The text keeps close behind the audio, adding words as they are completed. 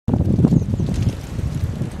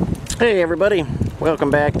Hey everybody, welcome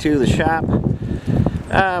back to the shop.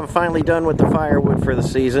 I'm finally done with the firewood for the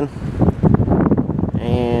season,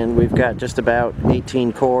 and we've got just about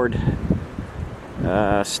 18 cord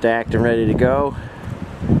stacked and ready to go.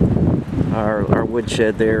 Our wood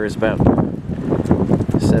shed there is about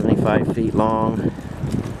 75 feet long,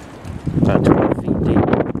 about 12 feet deep.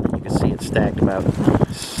 You can see it's stacked about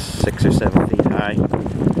 6 or 7 feet high.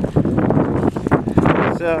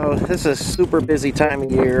 So this is a super busy time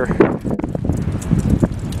of year,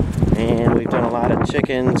 and we've done a lot of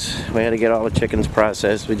chickens. We had to get all the chickens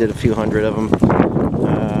processed. We did a few hundred of them.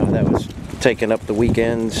 That was taking up the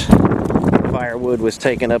weekends. Firewood was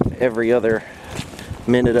taking up every other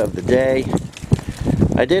minute of the day.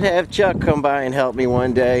 I did have Chuck come by and help me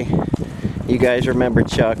one day. You guys remember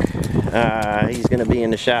Chuck. He's going to be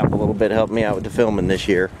in the shop a little bit, help me out with the filming this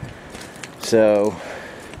year. So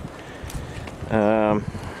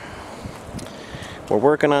we're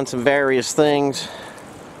working on some various things.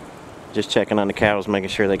 Just checking on the cows, making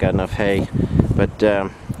sure they got enough hay. But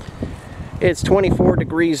it's 24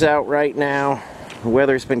 degrees out right now. The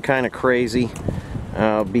weather's been kind of crazy.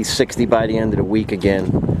 It'll be 60 by the end of the week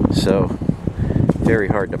again. So very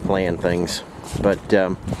hard to plan things. But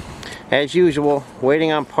as usual,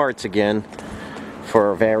 waiting on parts again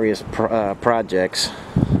for various projects.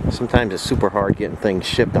 Sometimes it's super hard getting things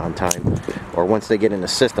shipped on time, or once they get in the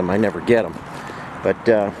system I never get them. But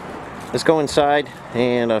let's go inside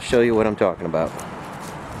and I'll show you what I'm talking about.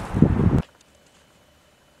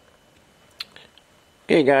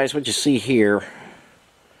 Okay guys, what you see here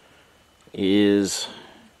is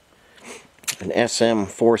an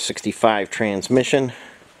SM465 transmission,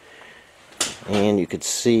 and you could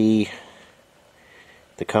see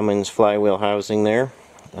the Cummins flywheel housing there.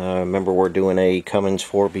 Remember, we're doing a Cummins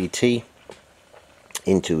 4BT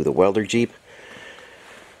into the welder Jeep.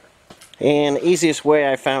 And the easiest way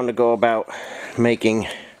I found to go about making,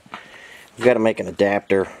 you've got to make an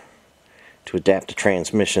adapter to adapt the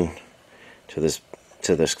transmission to this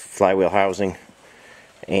flywheel housing.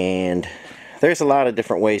 And there's a lot of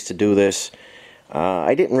different ways to do this.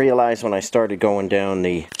 I didn't realize when I started going down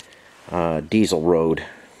the diesel road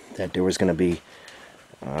that there was going to be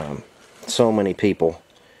so many people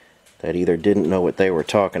that either didn't know what they were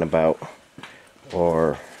talking about,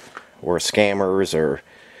 or were scammers, or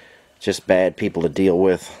just bad people to deal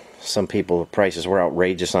with. Some people, the prices were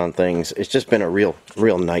outrageous on things. It's just been a real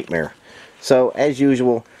nightmare. So as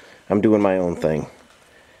usual, I'm doing my own thing.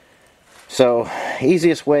 So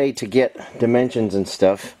easiest way to get dimensions and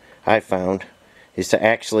stuff I found is to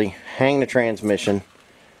actually hang the transmission.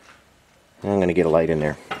 I'm going to get a light in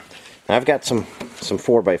there. Now I've got some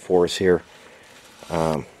 4x4s here.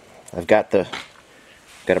 I've got a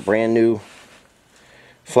brand new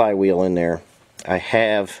flywheel in there. I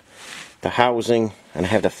have the housing and I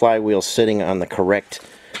have the flywheel sitting on the correct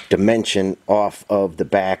dimension off of the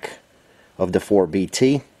back of the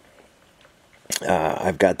 4BT.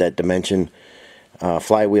 I've got that dimension.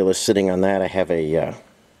 Flywheel is sitting on that. I have a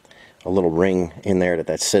little ring in there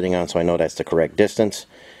that's sitting on, so I know that's the correct distance.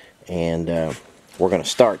 And we're going to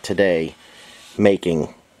start today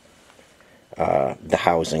making the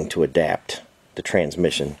housing to adapt the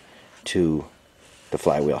transmission to the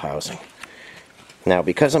flywheel housing. Now,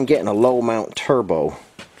 because I'm getting a low mount turbo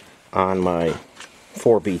on my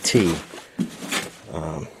 4BT,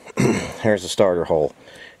 here's the starter hole.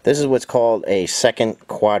 This is what's called a second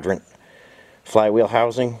quadrant flywheel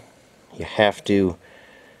housing. You have to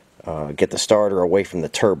get the starter away from the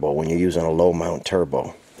turbo when you're using a low mount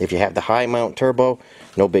turbo. If you have the high mount turbo,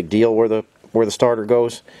 no big deal where the starter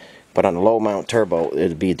goes, but on the low mount turbo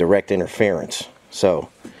it'd be direct interference. So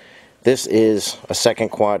this is a second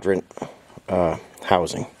quadrant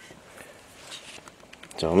housing.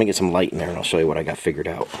 So let me get some light in there and I'll show you what I got figured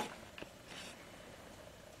out.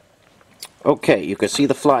 Okay, you can see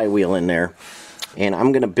the flywheel in there, and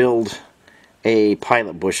I'm going to build a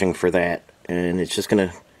pilot bushing for that, and it's just I'm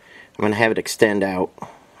going to have it extend out,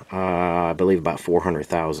 I believe about 400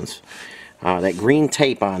 thousandths. That green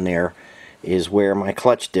tape on there is where my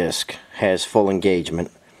clutch disc has full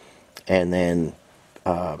engagement, and then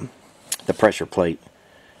the pressure plate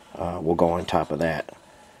will go on top of that.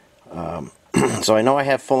 So I know I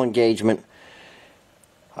have full engagement.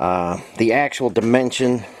 The actual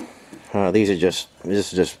dimension, this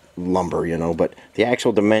is just lumber, you know, but the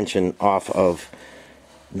actual dimension off of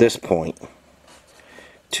this point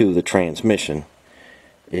to the transmission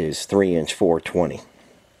is 3" 420.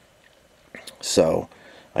 So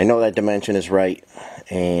I know that dimension is right,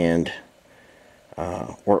 and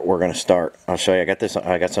we're going to start. I'll show you.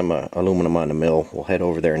 I got some aluminum on the mill. We'll head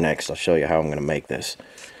over there next. I'll show you how I'm going to make this.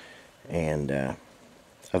 And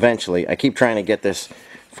eventually. I keep trying to get this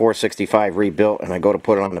 465 rebuilt, and I go to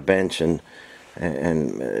put it on the bench, and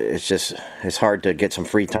it's hard to get some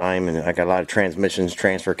free time, and I got a lot of transmissions,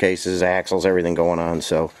 transfer cases, axles, everything going on,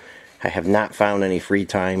 so I have not found any free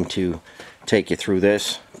time to take you through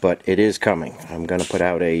this, but it is coming. I'm going to put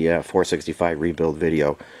out a 465 rebuild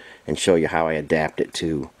video and show you how I adapt it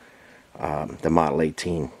to the Model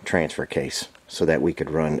 18 transfer case so that we could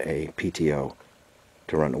run a PTO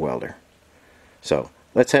to run the welder. So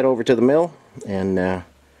let's head over to the mill and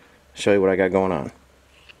show you what I got going on.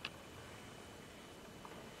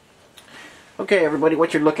 Okay, everybody,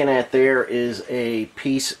 what you're looking at there is a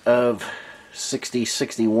piece of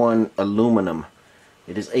 6061 aluminum.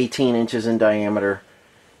 It is 18 inches in diameter.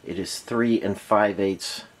 It is 3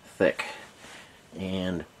 5/8 thick,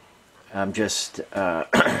 and I'm just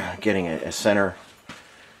getting a center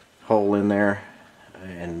hole in there,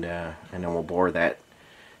 and then we'll bore that,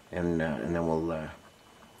 and then we'll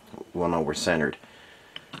know we're centered.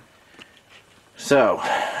 So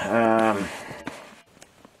I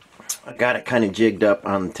got it kind of jigged up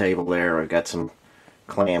on the table there. I've got some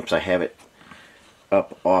clamps. I have it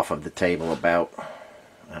up off of the table about,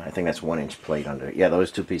 I think that's 1-inch plate under. Yeah,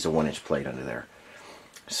 those two pieces of 1-inch plate under there.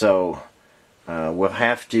 So we'll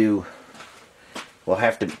have to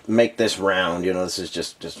make this round. You know, this is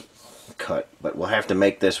just cut, but we'll have to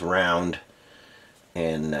make this round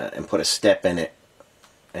and put a step in it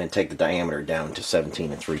and take the diameter down to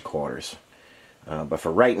 17 3/4. But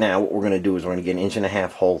for right now, what we're going to do is we're going to get 1.5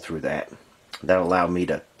 inch hole through that. That'll allow me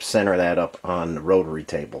to center that up on the rotary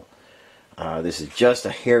table. This is just a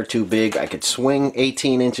hair too big. I could swing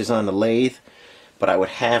 18 inches on the lathe, but I would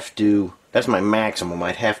have to, that's my maximum,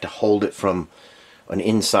 I'd have to hold it from an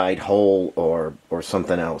inside hole or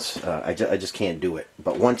something else. I just can't do it.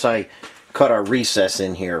 But once I cut our recess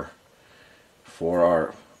in here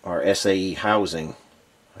for our SAE housing,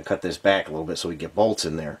 I cut this back a little bit so we get bolts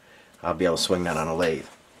in there, I'll be able to swing that on a lathe.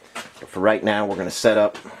 But for right now, we're going to set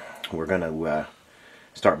up, we're going to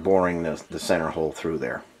start boring the center hole through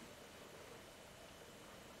there.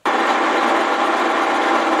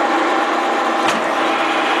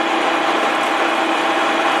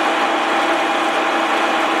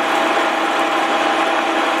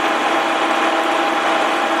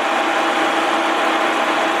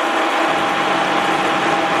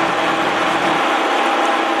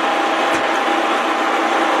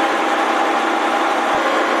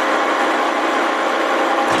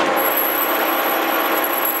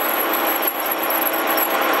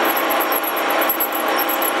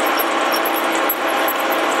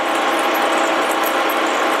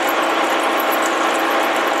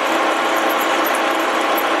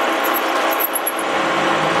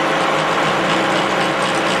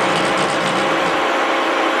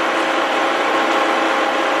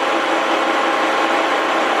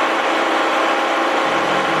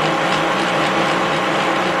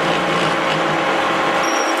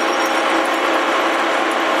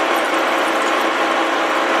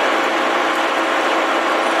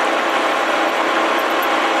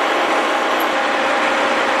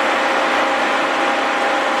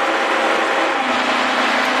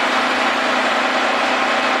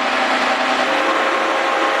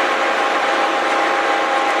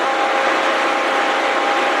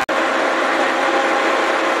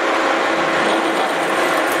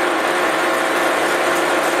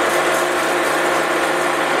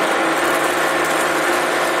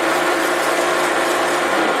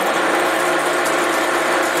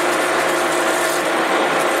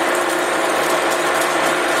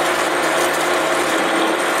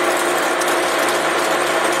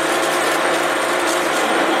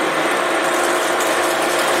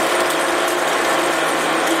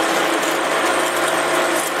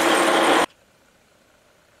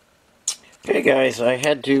 Okay guys, I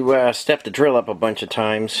had to step the drill up a bunch of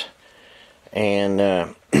times, and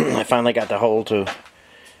I finally got the hole to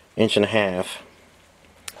 1.5 inches,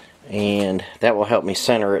 and that will help me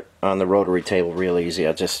center it on the rotary table real easy.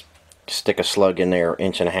 I'll just stick a slug in there 1.5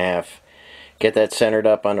 inches, get that centered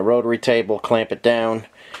up on the rotary table, clamp it down,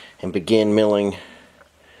 and begin milling.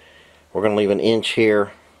 We're going to leave 1 inch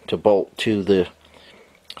here to bolt to the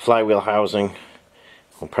flywheel housing.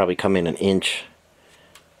 We'll probably come in 1 inch.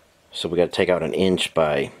 So we got to take out 1 inch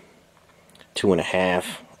by 2.5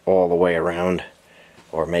 all the way around,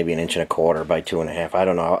 or maybe 1.25 inches by 2.5. I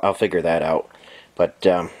don't know. I'll figure that out. But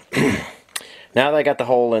now that I got the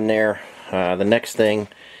hole in there, the next thing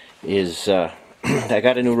is I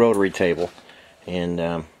got a new rotary table, and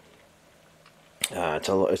it's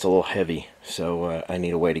a little heavy, so I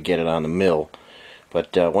need a way to get it on the mill.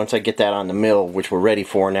 But once I get that on the mill, which we're ready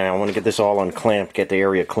for now, I want to get this all unclamped, get the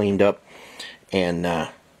area cleaned up, and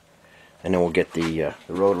and then we'll get the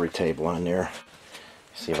rotary table on there.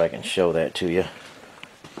 See if I can show that to you.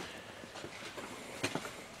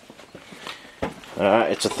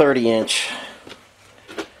 It's a 30-inch,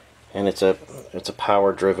 and it's a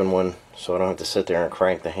power-driven one, so I don't have to sit there and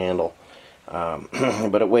crank the handle.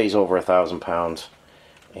 But it weighs over 1,000 pounds,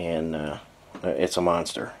 and it's a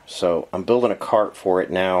monster. So I'm building a cart for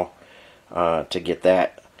it now to get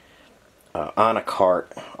that on a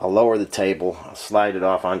cart. I'll lower the table, I'll slide it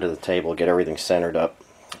off onto the table, get everything centered up,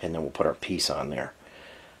 and then we'll put our piece on there.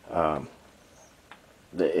 It's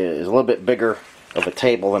a little bit bigger of a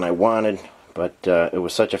table than I wanted, but it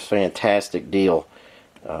was such a fantastic deal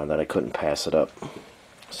that I couldn't pass it up.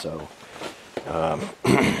 So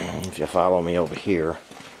if you follow me over here,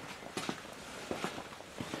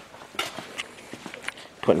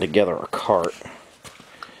 putting together a cart.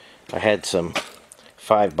 I had some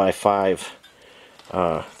 5x5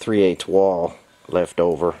 3/8 wall left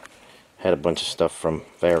over. Had a bunch of stuff from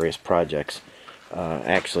various projects.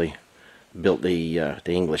 Actually built the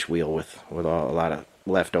English wheel with a lot of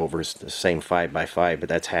leftovers, the same 5x5, but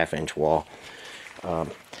that's 1/2-inch wall.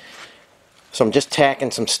 So I'm just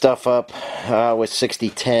tacking some stuff up with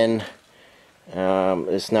 6010.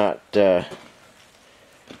 It's not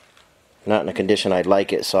in a condition I'd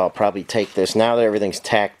like it, so I'll probably take this, now that everything's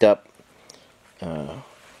tacked up,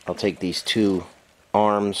 I'll take these two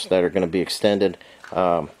arms that are going to be extended.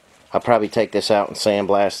 I'll probably take this out and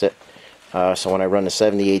sandblast it, so when I run the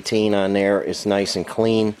 7018 on there, it's nice and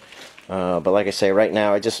clean. But like I say, right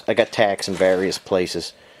now I got tacks in various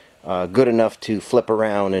places, good enough to flip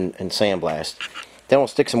around and sandblast. Then we'll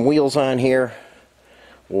stick some wheels on here.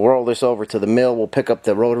 We'll roll this over to the mill. We'll pick up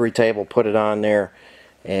the rotary table, put it on there,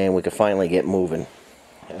 and we can finally get moving.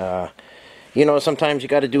 You know, sometimes you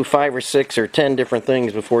got to do 5 or 6 or 10 different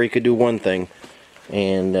things before you could do one thing.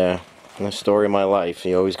 And in the story of my life,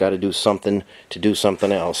 you always got to do something to do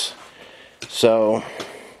something else. So,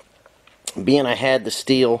 being I had the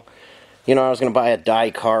steel, you know, I was going to buy a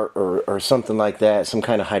die cart or something like that, some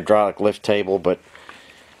kind of hydraulic lift table, but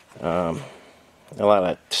a lot of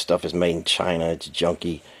that stuff is made in China. It's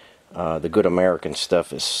junky. The good American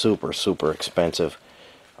stuff is super, super expensive.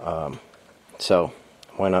 So,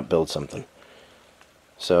 why not build something?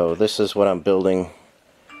 So, this is what I'm building,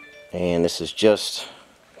 and this is just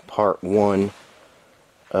part 1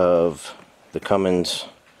 of the Cummins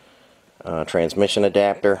transmission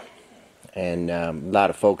adapter. And a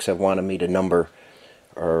lot of folks have wanted me to number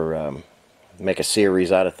or make a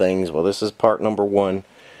series out of things. Well, this is part number 1,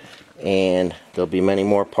 and there'll be many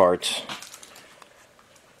more parts.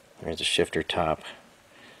 There's a shifter top.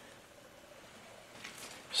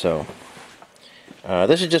 So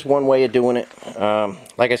this is just one way of doing it.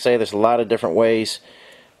 Like I say, there's a lot of different ways.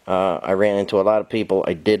 I ran into a lot of people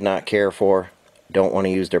I did not care for, don't want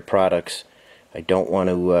to use their products. I don't want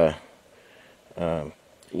to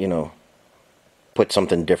you know, put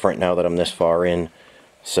something different now that I'm this far in.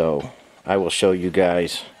 So I will show you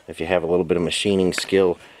guys, if you have a little bit of machining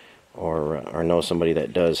skill or know somebody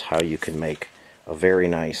that does, how you can make a very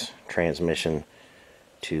nice transmission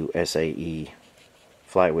to SAE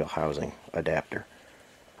flywheel housing adapter.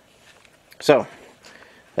 So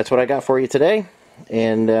that's what I got for you today,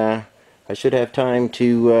 and I should have time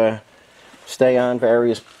to stay on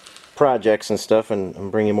various projects and stuff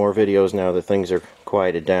and bring you more videos now that things are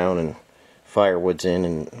quieted down and firewood's in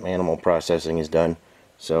and animal processing is done.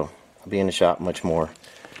 So I'll be in the shop much more.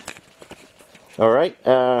 Alright,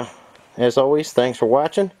 as always, thanks for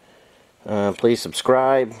watching. Please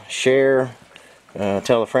subscribe, share,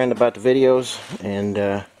 tell a friend about the videos,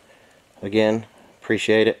 and again,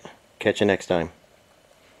 appreciate it. Catch you next time.